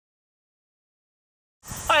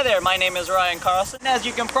Hi there, my name is Ryan Carlson, and as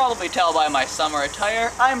you can probably tell by my summer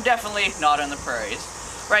attire, I'm definitely not on the prairies.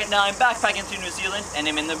 Right now I'm backpacking through New Zealand, and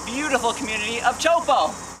I'm in the beautiful community of Chopo.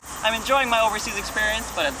 I'm enjoying my overseas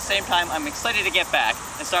experience, but at the same time I'm excited to get back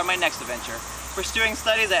and start my next adventure. Pursuing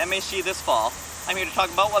studies at MHC this fall, I'm here to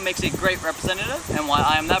talk about what makes a great representative and why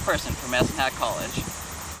I am that person from Medicine Hat College.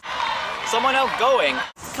 Someone outgoing.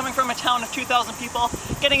 Coming from a town of 2,000 people,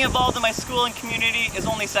 getting involved in my school and community is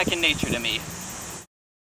only second nature to me.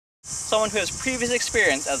 Someone who has previous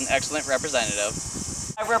experience as an excellent representative.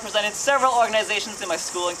 I've represented several organizations in my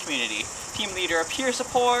school and community. Team leader of peer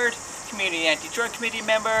support, community anti-drug committee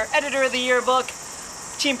member, editor of the yearbook,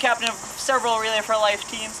 team captain of several Relay for Life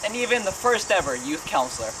teams, and even the first ever youth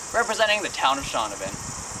counselor, representing the town of Shaunavon.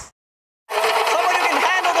 Someone who can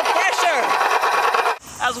handle the pressure!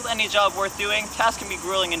 As with any job worth doing, tasks can be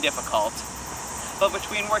grueling and difficult. But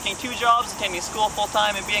between working 2 jobs, attending school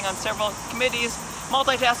full-time, and being on several committees,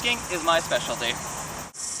 multitasking is my specialty.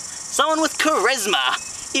 Someone with charisma!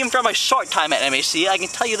 Even from a short time at MHC, I can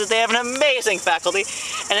tell you that they have an amazing faculty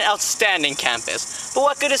and an outstanding campus. But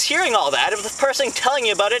what good is hearing all that if the person telling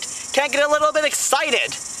you about it can't get a little bit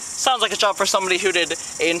excited? Sounds like a job for somebody who did an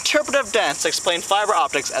interpretive dance to explain fiber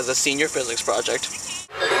optics as a senior physics project.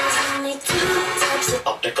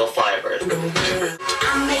 Optical fiber.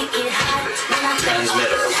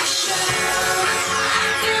 Transmitter.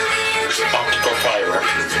 Optical fiber.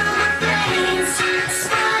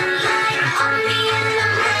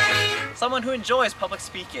 Someone who enjoys public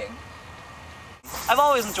speaking. I've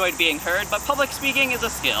always enjoyed being heard, but public speaking is a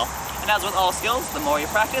skill. And as with all skills, the more you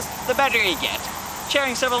practice, the better you get.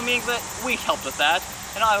 Chairing several meetings that week helped with that,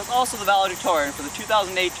 and I was also the valedictorian for the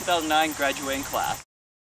 2008-2009 graduating class.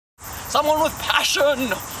 Someone with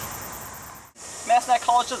passion! Medicine Hat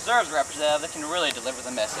College deserves a representative that can really deliver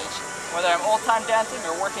the message. Whether I'm old-time dancing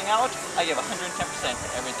or working out, I give 110% for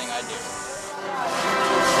everything I do.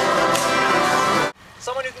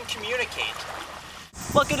 Someone who can communicate.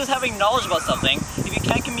 What good is having knowledge about something if you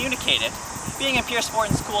can't communicate it? Being in peer sport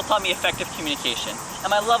in school taught me effective communication, and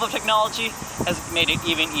my love of technology has made it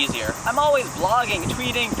even easier. I'm always blogging,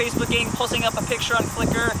 tweeting, Facebooking, posting up a picture on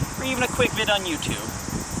Flickr, or even a quick vid on YouTube.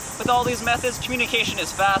 With all these methods, communication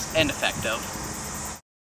is fast and effective.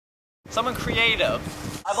 Someone creative.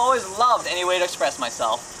 I've always loved any way to express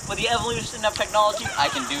myself. With the evolution of technology, I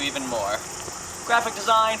can do even more. Graphic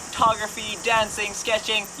design, photography, dancing,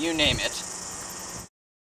 sketching, you name it.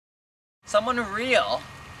 Someone real.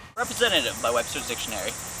 Representative by Webster's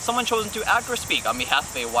Dictionary. Someone chosen to act or speak on behalf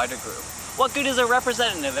of a wider group. What good is a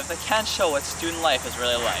representative if they can't show what student life is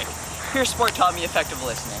really like? Peer sport taught me effective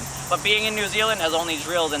listening, but being in New Zealand has only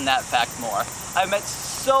drilled in that fact more. I've met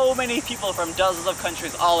so many people from dozens of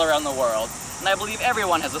countries all around the world, and I believe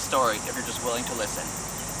everyone has a story if you're just willing to listen.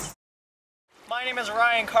 My name is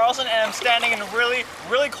Ryan Carlson, and I'm standing in really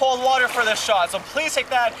cold water for this shot, so please take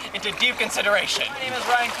that into deep consideration. My name is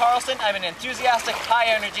Ryan Carlson. I'm an enthusiastic,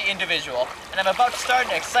 high-energy individual, and I'm about to start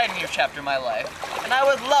an exciting new chapter in my life. And I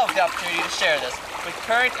would love the opportunity to share this with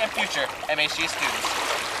current and future MHC students.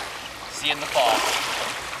 See you in the fall.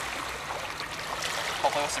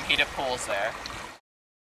 Hopefully with some heated pools there.